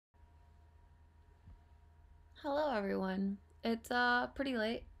Hello everyone. It's pretty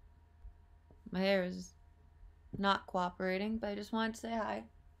late. My hair is not cooperating, but I just wanted to say hi.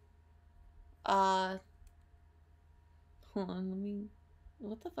 Uh Hold on,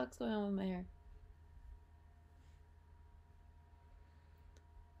 what the fuck's going on with my hair?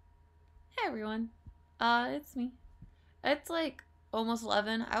 Hey everyone. It's me. It's like almost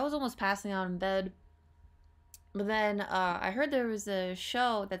 11. I was almost passing out in bed. But then I heard there was a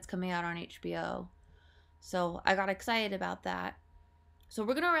show that's coming out on HBO. So I got excited about that. So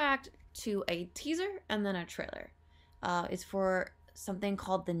we're gonna react to a teaser and then a trailer. It's for something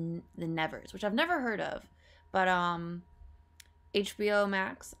called the Nevers, which I've never heard of, but HBO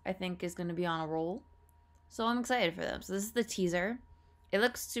Max I think is gonna be on a roll, so I'm excited for them. So this is the teaser. It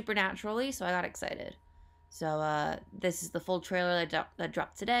looks supernaturally, so I got excited. So this is the full trailer that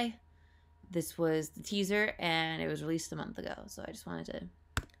dropped today. This was the teaser, and it was released a month ago. So I just wanted to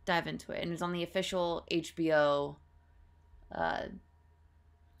dive into it, and it's on the official HBO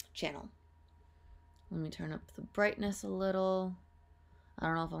channel. Let me turn up the brightness a little. I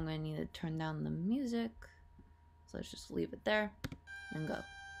don't know if I'm going to need to turn down the music. So let's just leave it there and go.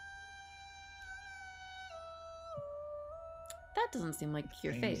 That doesn't seem like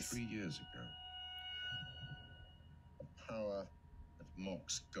your face. 3 years ago. A power that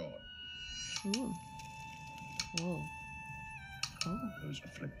mocks God. Ooh. Whoa. Oh. Those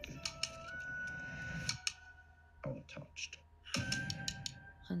afflicted. Untouched.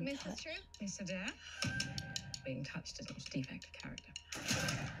 Mrs. True, Mr. Dare. Being touched is not a defect of character.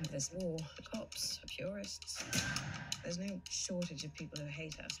 And there's war, cops, purists. There's no shortage of people who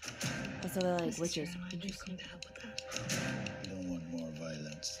hate us. So they're like Mrs. witches. True, we've come to help with that. We don't want more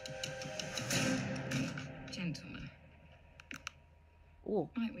violence. Gentlemen, Ooh.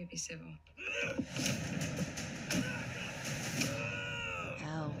 might we be civil?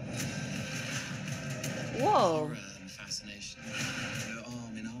 Ow. Whoa. Fascination. Go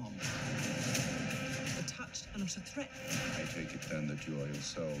arm in arm. The touched are not a threat. I take it then that you are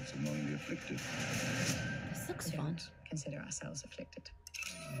yourselves among the afflicted. This looks We fun. don't consider ourselves afflicted.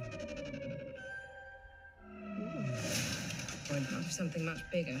 Point out of something much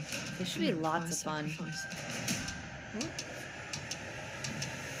bigger. This should be lots of fun. Sacrifice.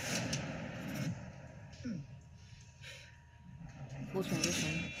 Cool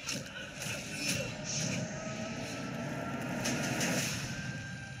transition.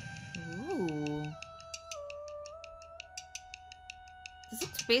 Ooh. This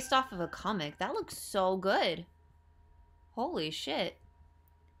looks based off of a comic. That looks so good. Holy shit.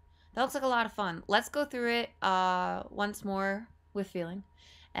 That looks like a lot of fun. Let's go through it once more with feeling.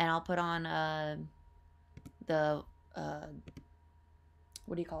 And I'll put on the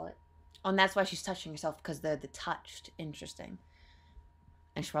what do you call it? Oh, and that's why she's touching herself, because they're the touched. Interesting.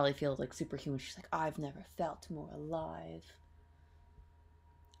 And she probably feels like superhuman. She's like, I've never felt more alive.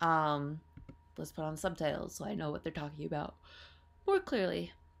 Let's put on subtitles so I know what they're talking about more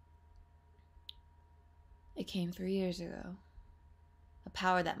clearly. It came 3 years ago. A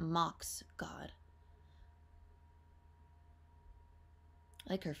power that mocks God.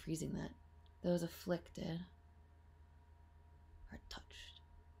 I like her freezing that. Those afflicted are touched.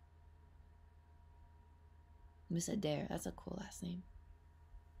 Miss Adair, that's a cool last name.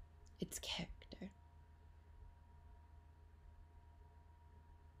 It's character.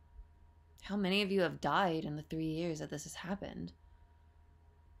 How many of you have died in the 3 years that this has happened?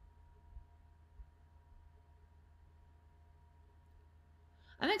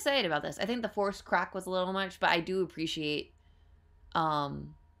 I'm excited about this. I think the forced crack was a little much, but I do appreciate how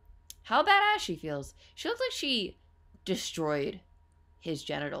badass she feels. She looks like she destroyed his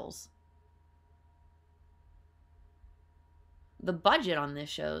genitals. The budget on this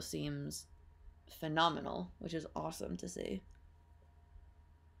show seems phenomenal, which is awesome to see.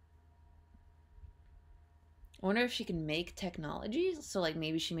 I wonder if she can make technology. So like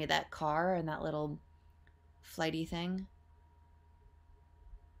maybe she made that car and that little flighty thing.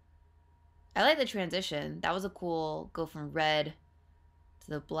 I like the transition. That was a cool go from red to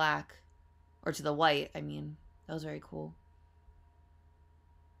the black, or to the white, I mean. That was very cool.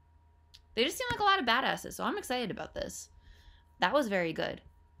 They just seem like a lot of badasses, so I'm excited about this. That was very good.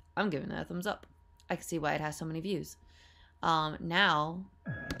 I'm giving that a thumbs up. I can see why it has so many views. Now,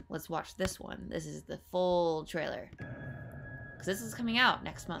 let's watch this one. This is the full trailer. Because this is coming out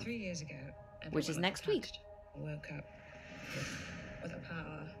next month. 3 years ago, Which is next week. Woke up with a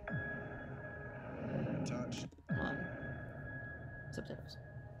power. Touched. Hold on. Subtitles.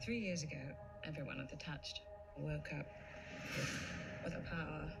 3 years ago, everyone at the touched woke up with a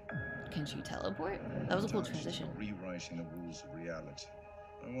power. Can she teleport? That was a cool Touched transition. are rewriting the rules of reality.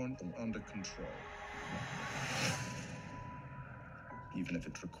 I want them under control. Even if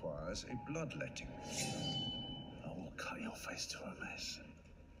it requires a bloodletting. I will cut your face to a mess.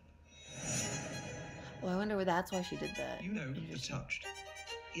 Well, I wonder where that's why she did that. You know, the touched.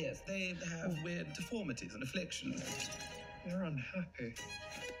 Yes, they have weird deformities and afflictions. You're unhappy.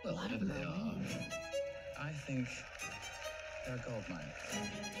 Well, whatever they are, I think they're a goldmine.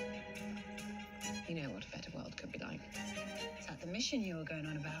 You know what a better world could be like. Is that the mission you were going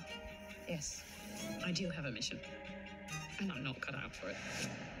on about? Yes, I do have a mission. And I'm not cut out for it.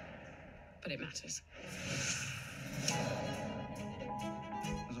 But it matters.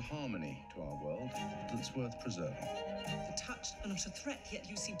 There's a harmony to our world that's worth preserving. The touched are not a threat, yet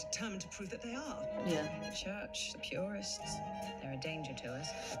you seem determined to prove that they are. Yeah. The church, the purists, they're a danger to us.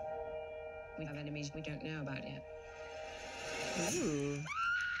 We have enemies we don't know about yet. Ooh.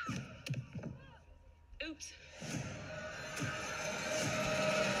 Oops.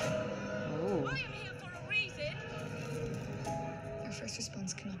 Oh. I am here for a reason. Our first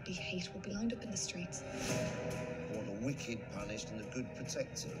response cannot be hate. We'll be lined up in the streets. I want the wicked punished and the good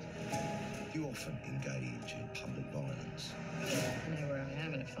protected. You often engage in public violence. I know where I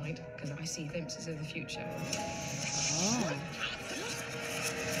am in a fight, because I see glimpses of the future. Oh.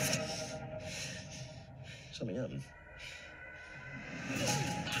 Something happened.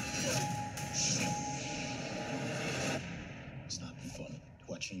 It's not fun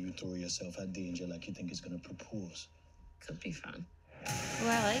watching you throw yourself at danger like you think it's gonna propose. Could be fun. Oh,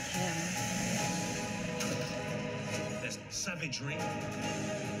 I like him. There's savagery,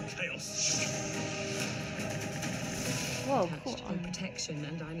 chaos. Whoa, Touched cool. on protection,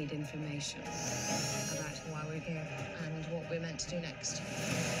 and I need information about why we're here and what we're meant to do next.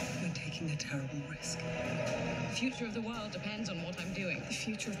 We're taking a terrible risk. The future of the world depends on what I'm doing. The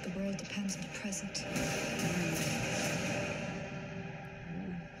future of the world depends on the present.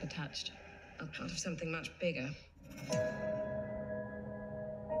 Attached. I'm part of something much bigger.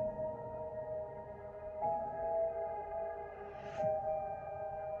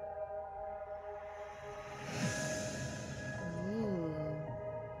 Ooh.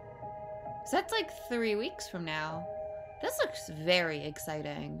 So that's like 3 weeks from now. This looks very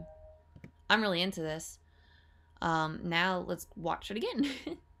exciting. I'm really into this. Now let's watch it again.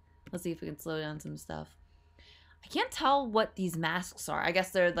 Let's see if we can slow down some stuff. I can't tell what these masks are. I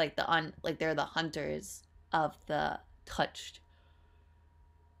guess they're like they're the hunters of the touched.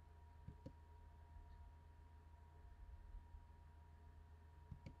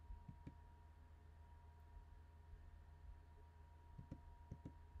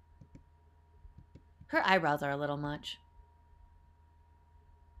 Her eyebrows are a little much.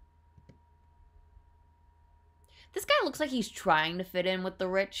 This guy looks like he's trying to fit in with the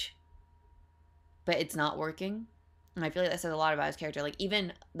rich, but it's not working. And I feel like that says a lot about his character. Like,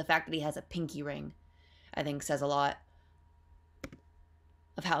 even the fact that he has a pinky ring, I think says a lot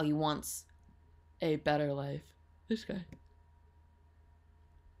of how he wants a better life. This guy.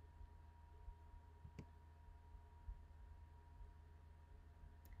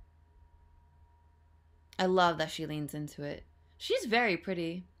 I love that she leans into it. She's very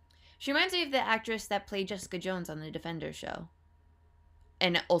pretty. She reminds me of the actress that played Jessica Jones on the Defenders show.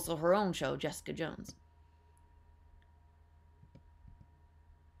 And also her own show, Jessica Jones.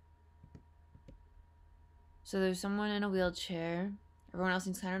 So there's someone in a wheelchair. Everyone else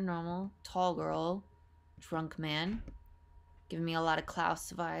seems kind of normal. Tall girl. Drunk man. Giving me a lot of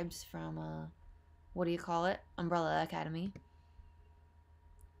Klaus vibes from, what do you call it? Umbrella Academy.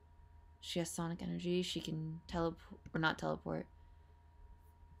 She has sonic energy. She can teleport, or not teleport.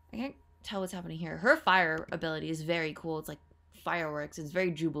 I can't tell what's happening here. Her fire ability is very cool. It's like fireworks. It's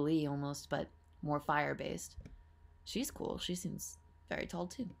very Jubilee almost, but more fire-based. She's cool. She seems very tall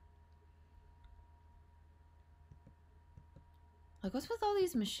too. Like, what's with all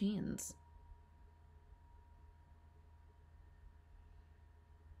these machines?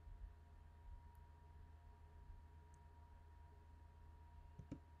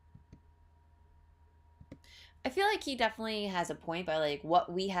 I feel like he definitely has a point by, like,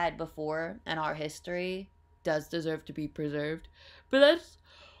 what we had before in our history does deserve to be preserved. But that's...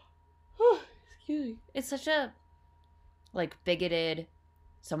 excuse me. It's such a, like, bigoted,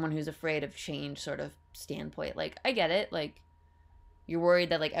 someone who's afraid of change sort of standpoint. Like, I get it. Like, you're worried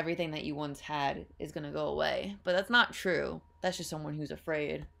that, like, everything that you once had is going to go away. But that's not true. That's just someone who's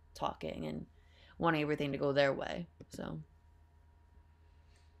afraid talking and wanting everything to go their way. So...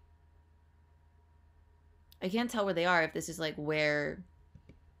 I can't tell where they are, if this is like where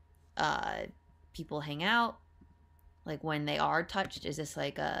people hang out, like when they are touched. Is this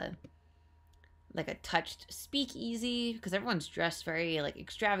like a touched speakeasy? Because everyone's dressed very like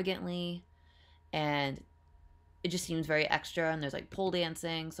extravagantly, and it just seems very extra, and there's like pole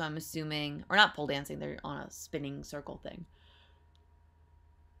dancing, so I'm assuming, or not pole dancing, they're on a spinning circle thing.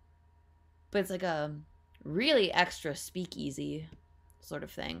 But it's like a really extra speakeasy sort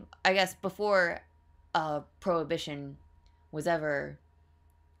of thing. I guess before prohibition was ever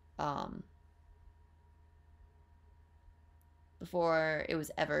before it was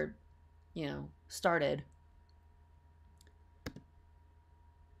ever, started.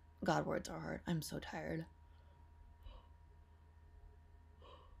 God, words are hard. I'm so tired.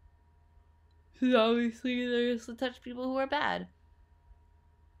 Obviously, there's to touch people who are bad.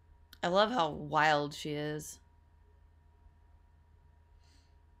 I love how wild she is.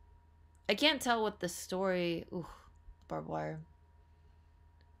 I can't tell what the story... Ooh, barbed wire.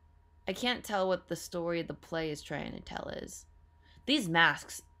 I can't tell what the story the play is trying to tell is. These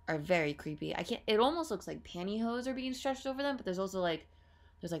masks are very creepy. It almost looks like pantyhose are being stretched over them, but there's also like...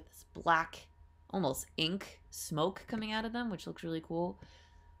 There's like this black, almost ink smoke coming out of them, which looks really cool.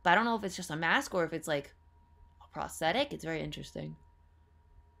 But I don't know if it's just a mask or if it's like a prosthetic. It's very interesting.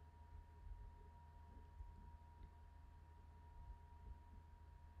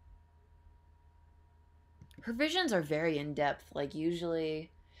 Her visions are very in-depth, like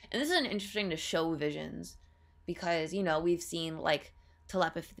usually. And this is an interesting to show visions because, we've seen like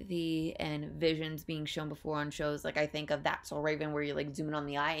telepathy and visions being shown before on shows. Like I think of That's So Raven, where you like zoom in on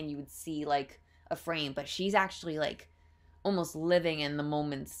the eye and you would see like a frame, but she's actually like almost living in the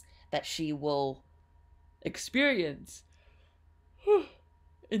moments that she will experience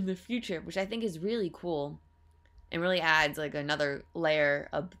in the future, which I think is really cool and really adds like another layer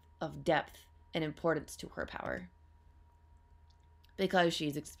of depth and importance to her power because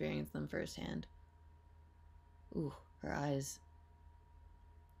she's experienced them firsthand. Ooh, her eyes.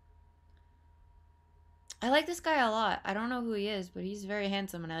 I like this guy a lot. I don't know who he is, but he's very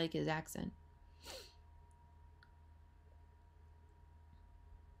handsome and I like his accent.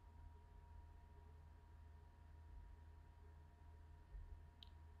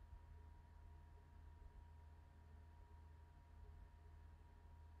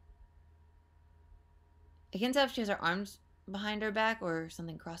 I can't tell if she has her arms behind her back or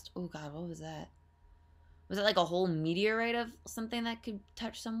something crossed. Oh god, what was that? Was it like a whole meteorite of something that could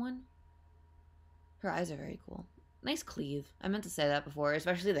touch someone? Her eyes are very cool. Nice cleave. I meant to say that before,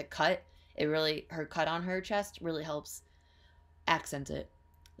 especially the cut. Her cut on her chest really helps accent it.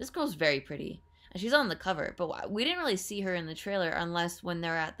 This girl's very pretty. And she's on the cover, but we didn't really see her in the trailer unless when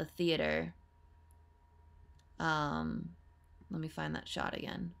they're at the theater. Let me find that shot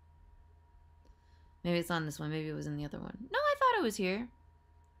again. Maybe it's on this one. Maybe it was in the other one. No, I thought it was here.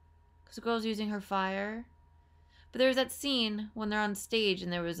 Because the girl's using her fire. But there's that scene when they're on stage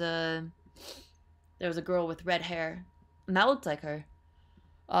and there was a girl with red hair. And that looked like her.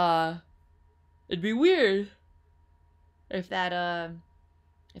 It'd be weird if that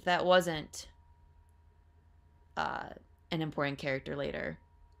wasn't an important character later.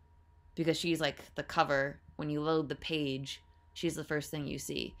 Because she's like the cover. When you load the page, she's the first thing you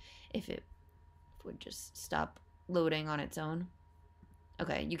see. If it would just stop loading on its own.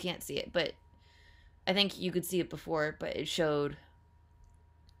 Okay, you can't see it, but I think you could see it before, but it showed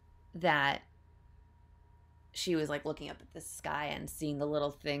that she was like looking up at the sky and seeing the little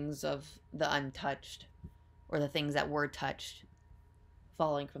things of the untouched, or the things that were touched,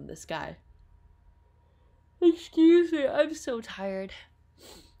 falling from the sky. Excuse me, I'm so tired.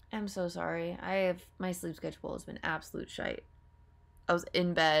 I'm so sorry. My sleep schedule has been absolute shite. I was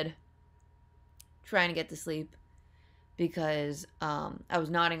in bed trying to get to sleep because I was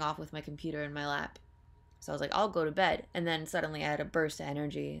nodding off with my computer in my lap. So I was like, I'll go to bed. And then suddenly I had a burst of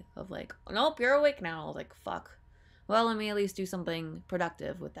energy of like, nope, you're awake now. I was like, fuck. Well, let me at least do something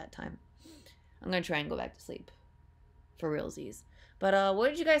productive with that time. I'm going to try and go back to sleep for realsies. But what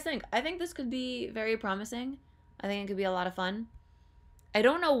did you guys think? I think this could be very promising. I think it could be a lot of fun. I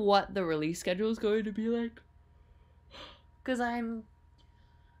don't know what the release schedule is going to be like. Because I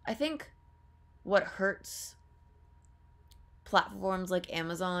think what hurts platforms like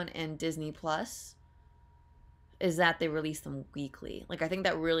Amazon and Disney Plus is that they release them weekly. Like, I think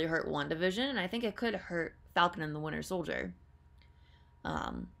that really hurt WandaVision, and I think it could hurt Falcon and the Winter Soldier.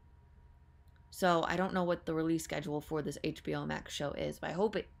 So I don't know what the release schedule for this HBO Max show is, but I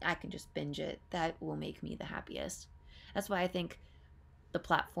hope I can just binge it. That will make me the happiest. That's why I think the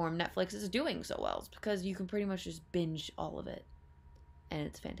platform Netflix is doing so well. It's because you can pretty much just binge all of it. And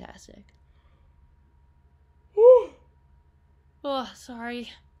it's fantastic. Oh,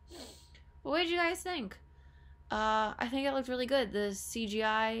 sorry. What did you guys think? I think it looked really good. The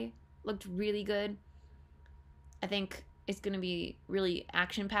CGI looked really good. I think it's going to be really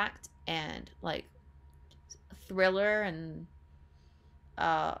action-packed and like thriller and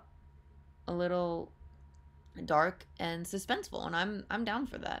a little dark and suspenseful, and I'm down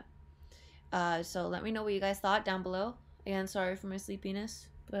for that. So let me know what you guys thought down below. Again, sorry for my sleepiness,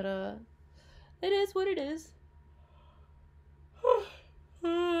 but it is what it is.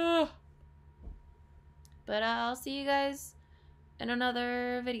 But I'll see you guys in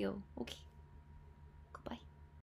another video. Okay.